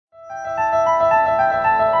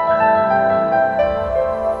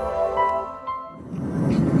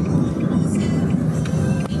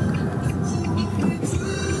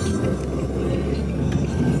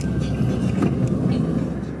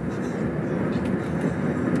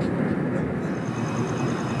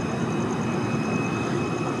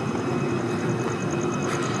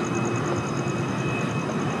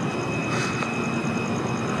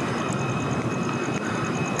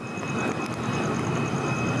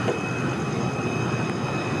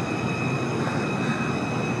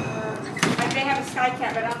I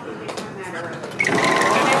can, but I don't think they come that early. And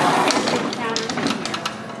everything's counters in here.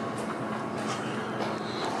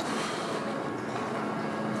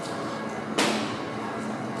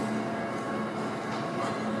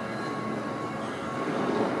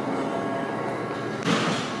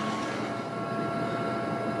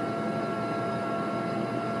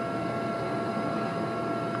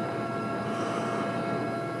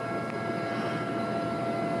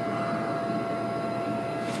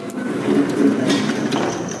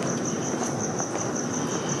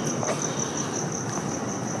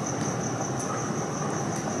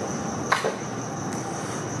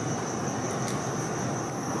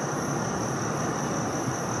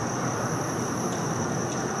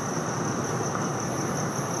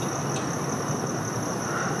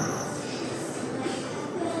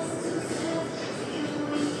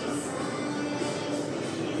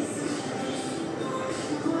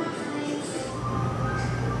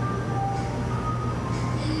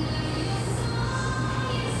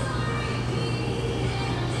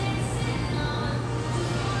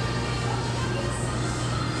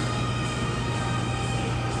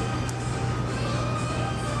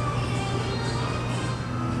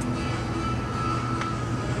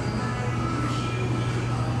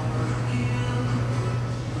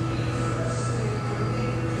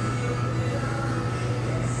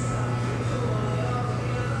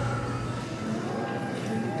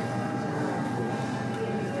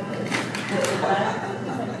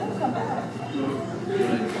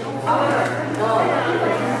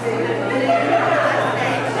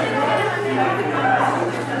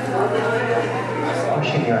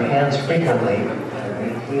 Washing your hands frequently.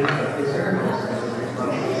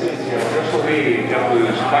 This will be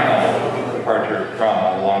JetBlue's final departure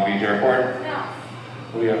from Long Beach Airport.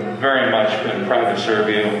 We have very much been proud to serve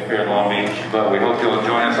you here at Long Beach, but we hope you'll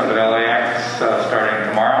join us up at LAX starting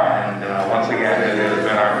tomorrow. And once again, it has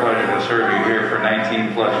been our pleasure to serve you here for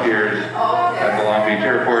 19 plus years at the Long Beach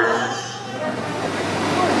Airport.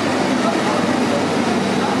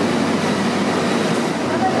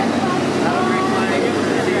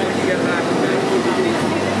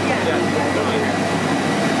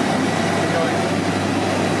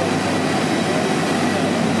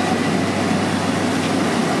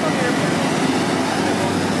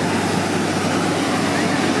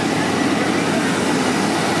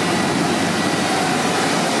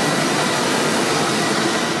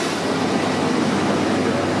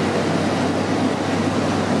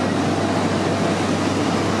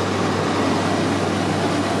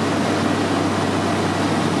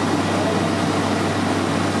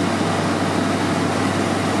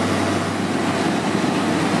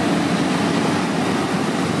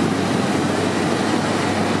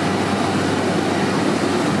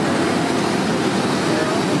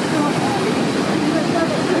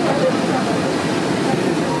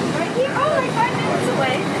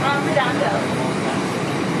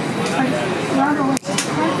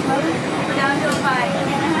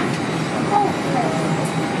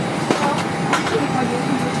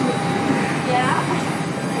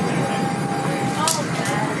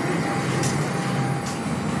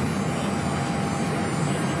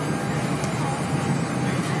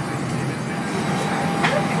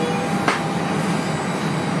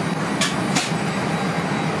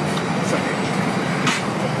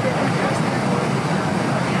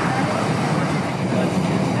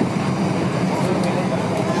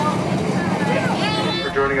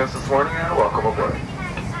 Joining us this morning and welcome aboard.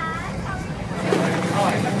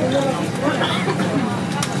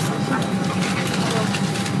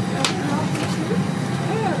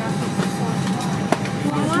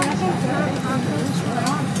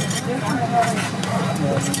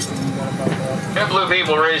 JetBlue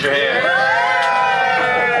people, raise your hand.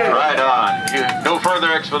 Right on. No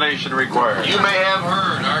further explanation required. You may have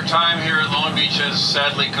heard our time here at Long Beach has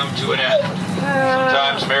sadly come to an end.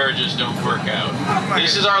 Sometimes marriages don't work out.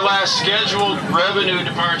 This is our last scheduled revenue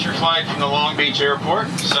departure flight from the Long Beach Airport.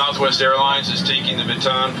 Southwest Airlines is taking the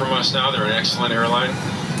baton from us now. They're an excellent airline.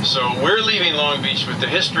 So we're leaving Long Beach, but the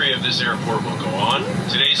history of this airport will go on.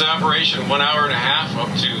 Today's operation, 1 hour and a half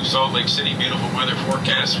up to Salt Lake City. Beautiful weather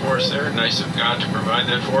forecast for us there. Nice of God to provide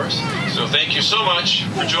that for us. So thank you so much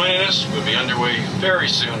for joining us. We'll be underway very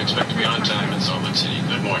soon. Expect to be on time in Salt Lake City.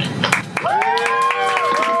 Good morning.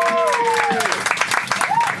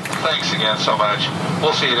 Thanks again so much.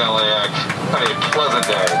 We'll see you at LAX. Have a pleasant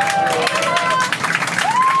day.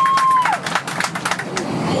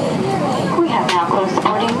 We have now closed the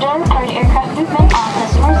boarding door. Prior to aircraft movement, all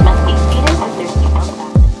customers must be seated with their seatbelts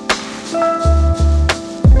on.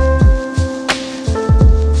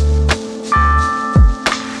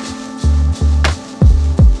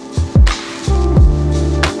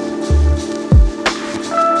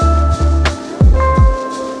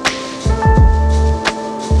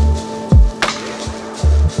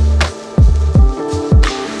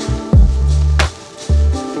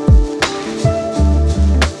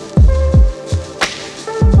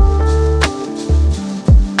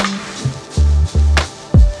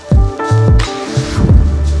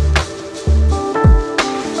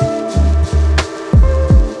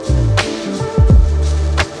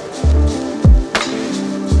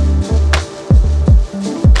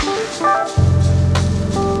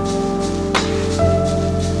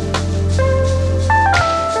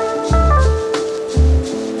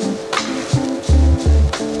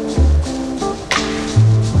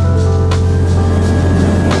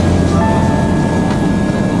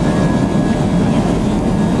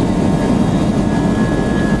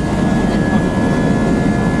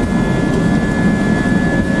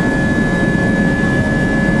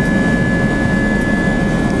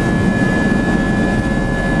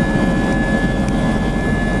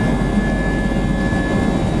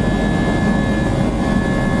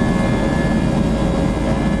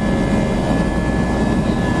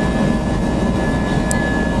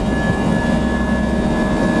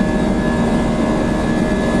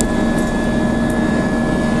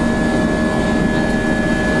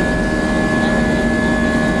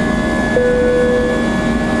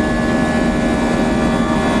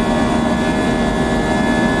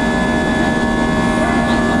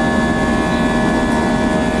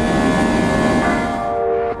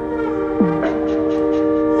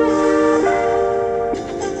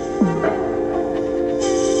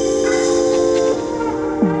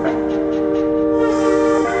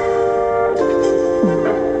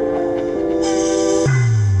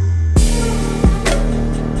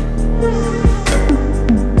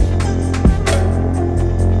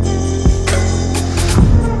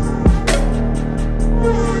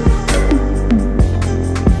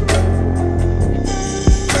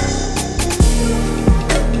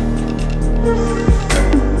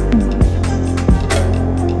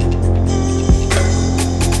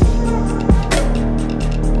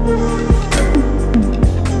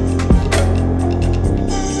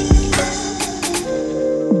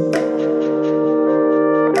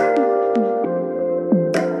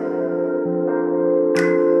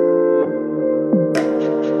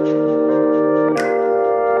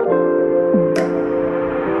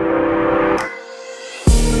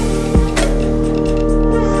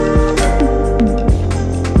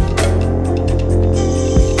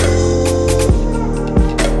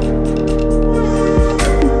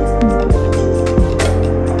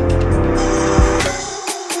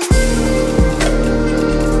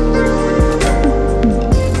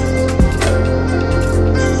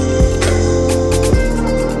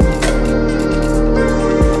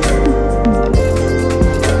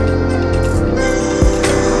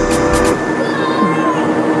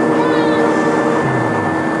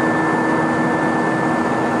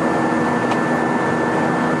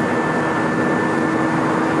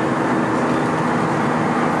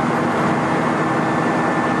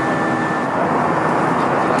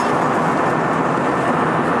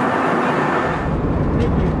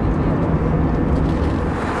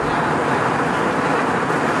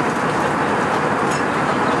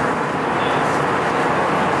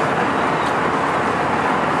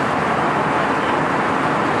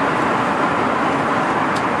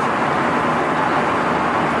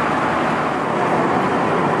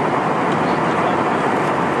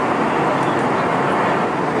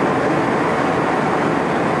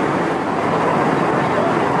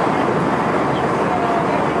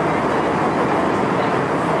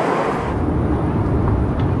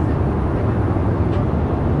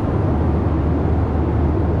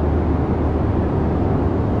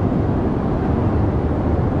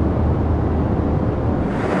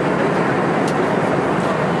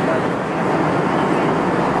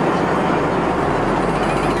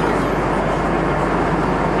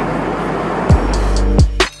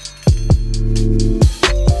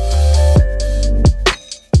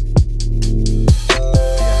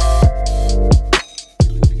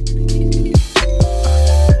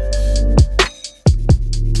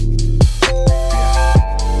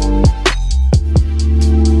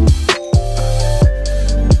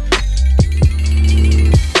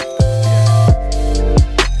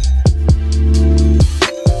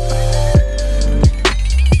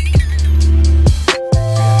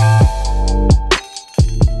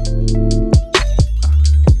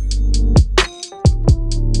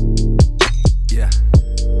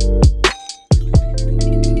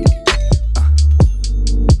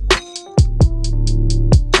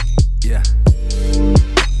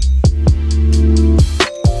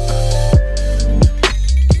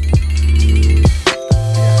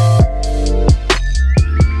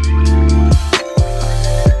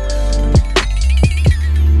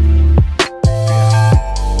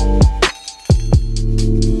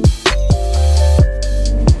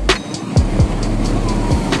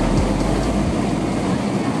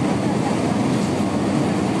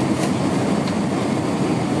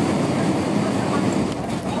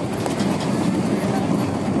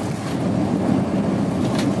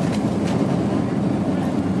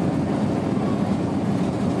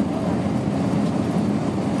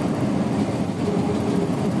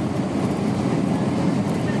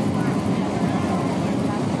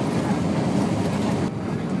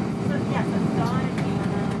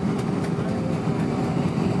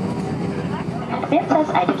 as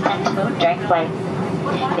items sent to move during flight.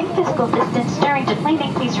 In physical distance during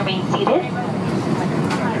deplaning, please remain seated.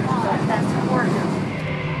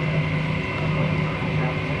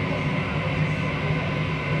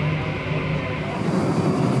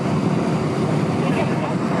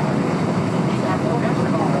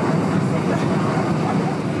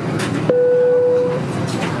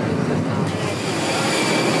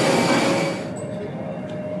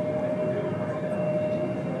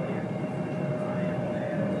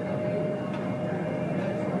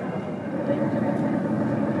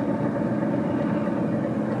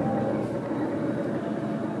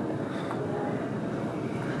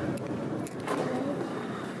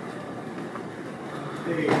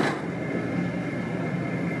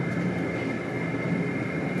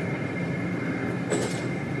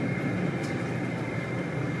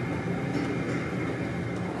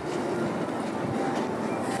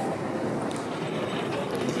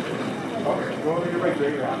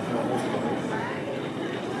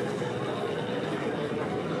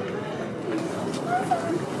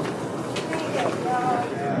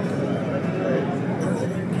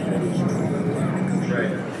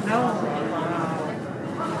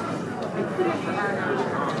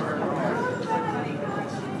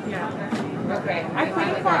 Okay, I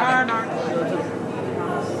think for R&R.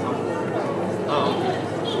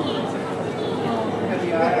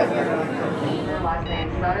 Last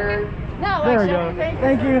name Sutter. No, there we go.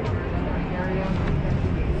 Thank you.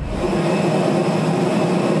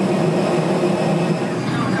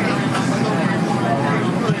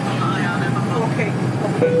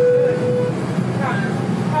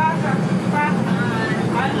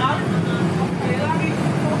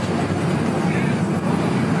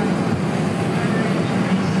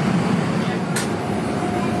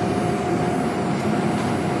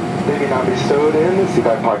 They may not be stowed in the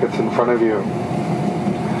seatback pockets in front of you.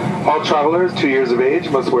 All travelers 2 years of age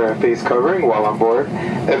must wear a face covering while on board.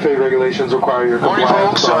 FAA regulations require your Morning,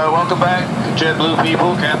 compliance. folks. Welcome back, JetBlue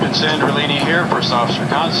people. Captain Sandra Laney here, First Officer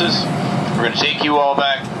Consus. We're going to take you all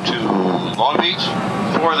back to Long Beach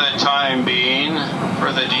for the time being,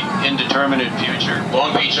 for the indeterminate future.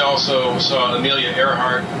 Long Beach also saw Amelia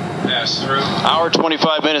Earhart pass through. Hour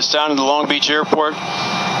 25 minutes down to the Long Beach airport.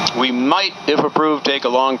 We might, if approved, take a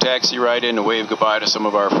long taxi ride in to wave goodbye to some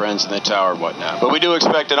of our friends in the tower and whatnot. But we do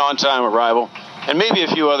expect an on-time arrival and maybe a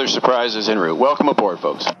few other surprises en route. Welcome aboard,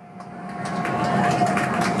 folks.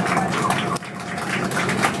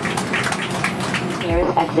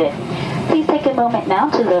 Nearest exit. Please take a moment now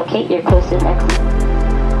to locate your closest exit.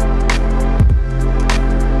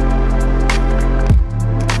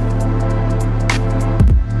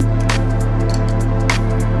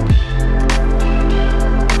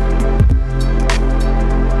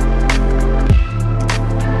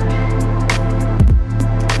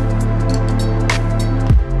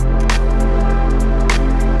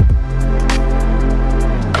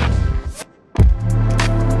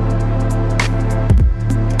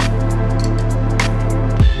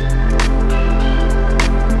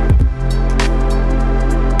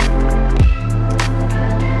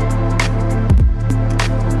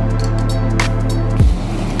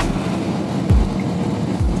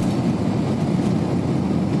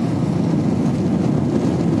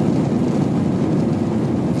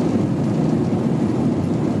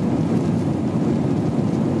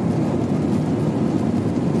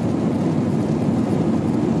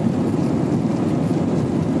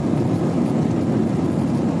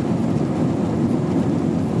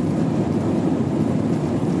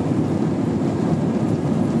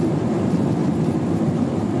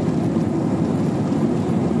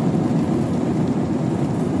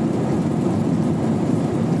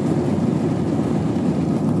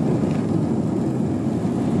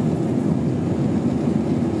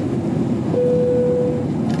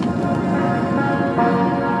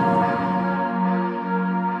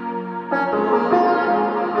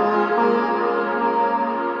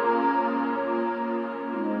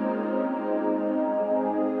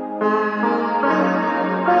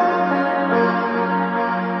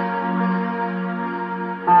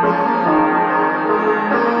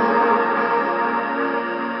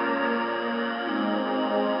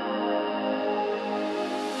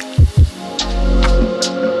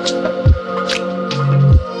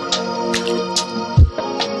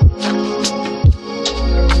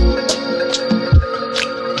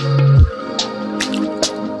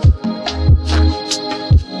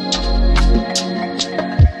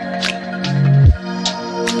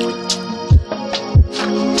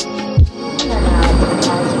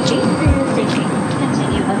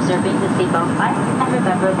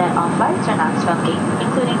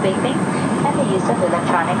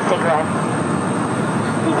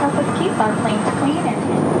 our planes clean and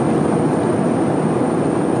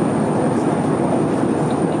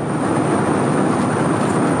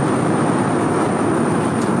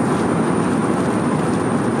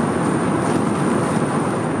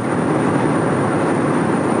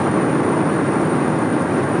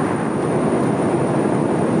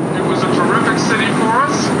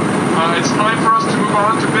it's time for us to move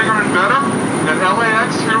on to bigger and better. And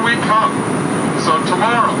LAX, here we come. So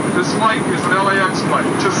tomorrow, this flight is an LAX flight.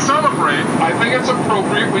 To celebrate, I think it's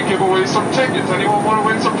appropriate we give away some tickets. Anyone want to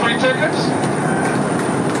win some free tickets?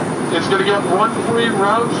 It's going to get one free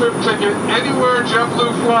round-trip ticket anywhere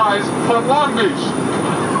JetBlue flies from Long Beach.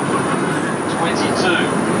 22.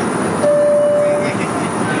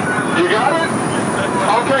 You got it?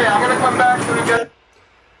 Okay, I'm going to come back to the get.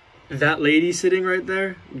 That lady sitting right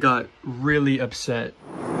there got really upset.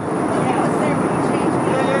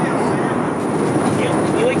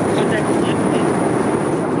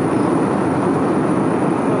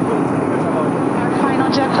 Our final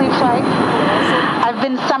JetBlue flight. I've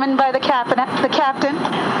been summoned by the captain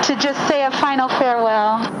to just say a final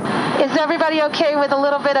farewell. Is everybody okay with a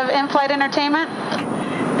little bit of in-flight entertainment?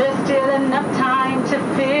 There's still enough time to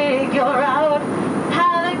figure out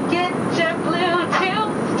how to get JetBlue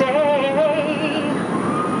to stay.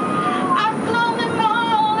 I've flown them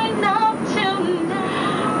all enough to know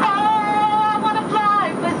I want to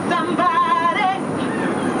fly with somebody.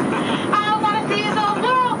 I want to see the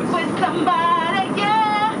world with somebody.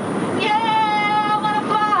 Yeah, yeah, I want to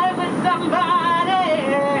fly with somebody.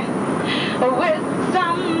 With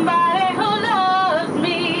somebody who loves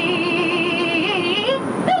me.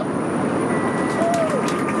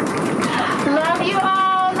 Love you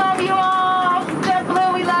all, love you all.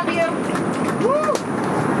 JetBlue, we love you. Woo!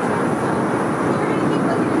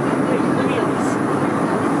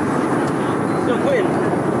 No, Quinn.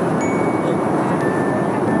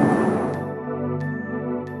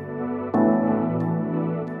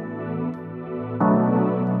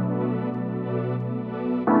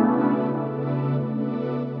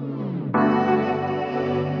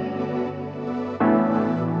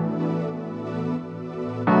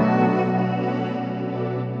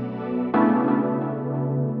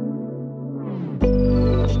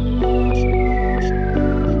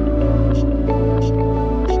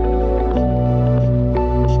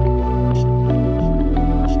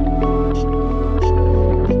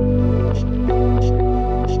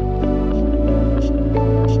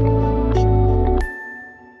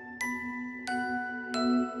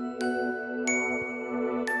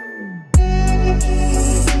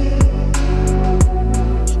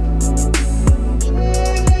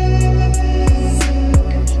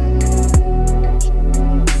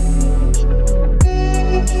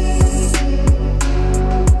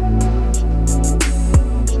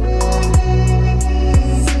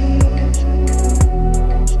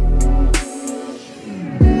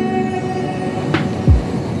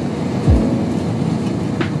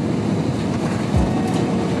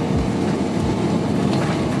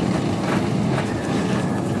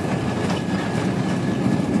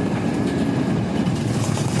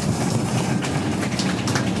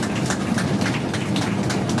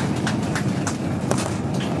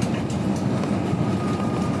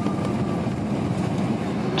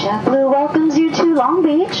 JetBlue welcomes you to Long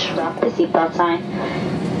Beach. Drop the seatbelt sign.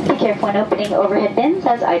 Be careful when opening overhead bins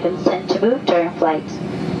as items tend to move during flight.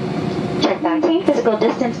 Check back. Maintain physical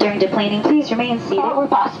distance during deplaning. Please remain seated. All were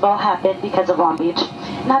possible happened because of Long Beach.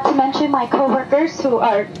 Not to mention my co-workers who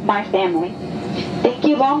are my family. Thank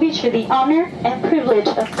you, Long Beach, for the honor and privilege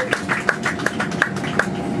of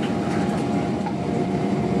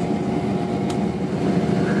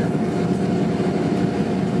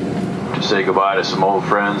say goodbye to some old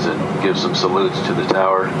friends and give some salutes to the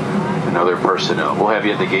tower and other personnel. We'll have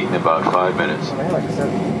you at the gate in about 5 minutes.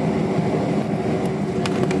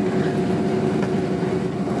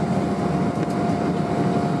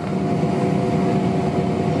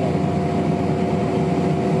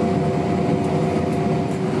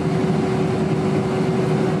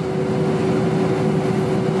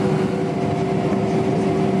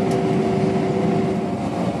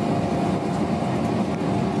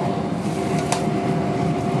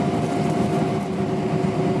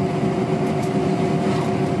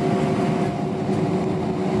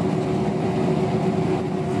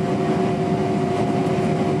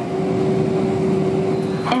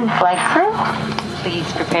 flight crew.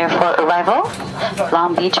 Please prepare for arrival.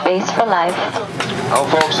 Long Beach base for life. Oh,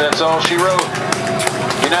 folks, that's all she wrote.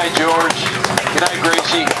 Good night, George. Good night,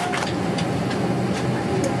 Gracie.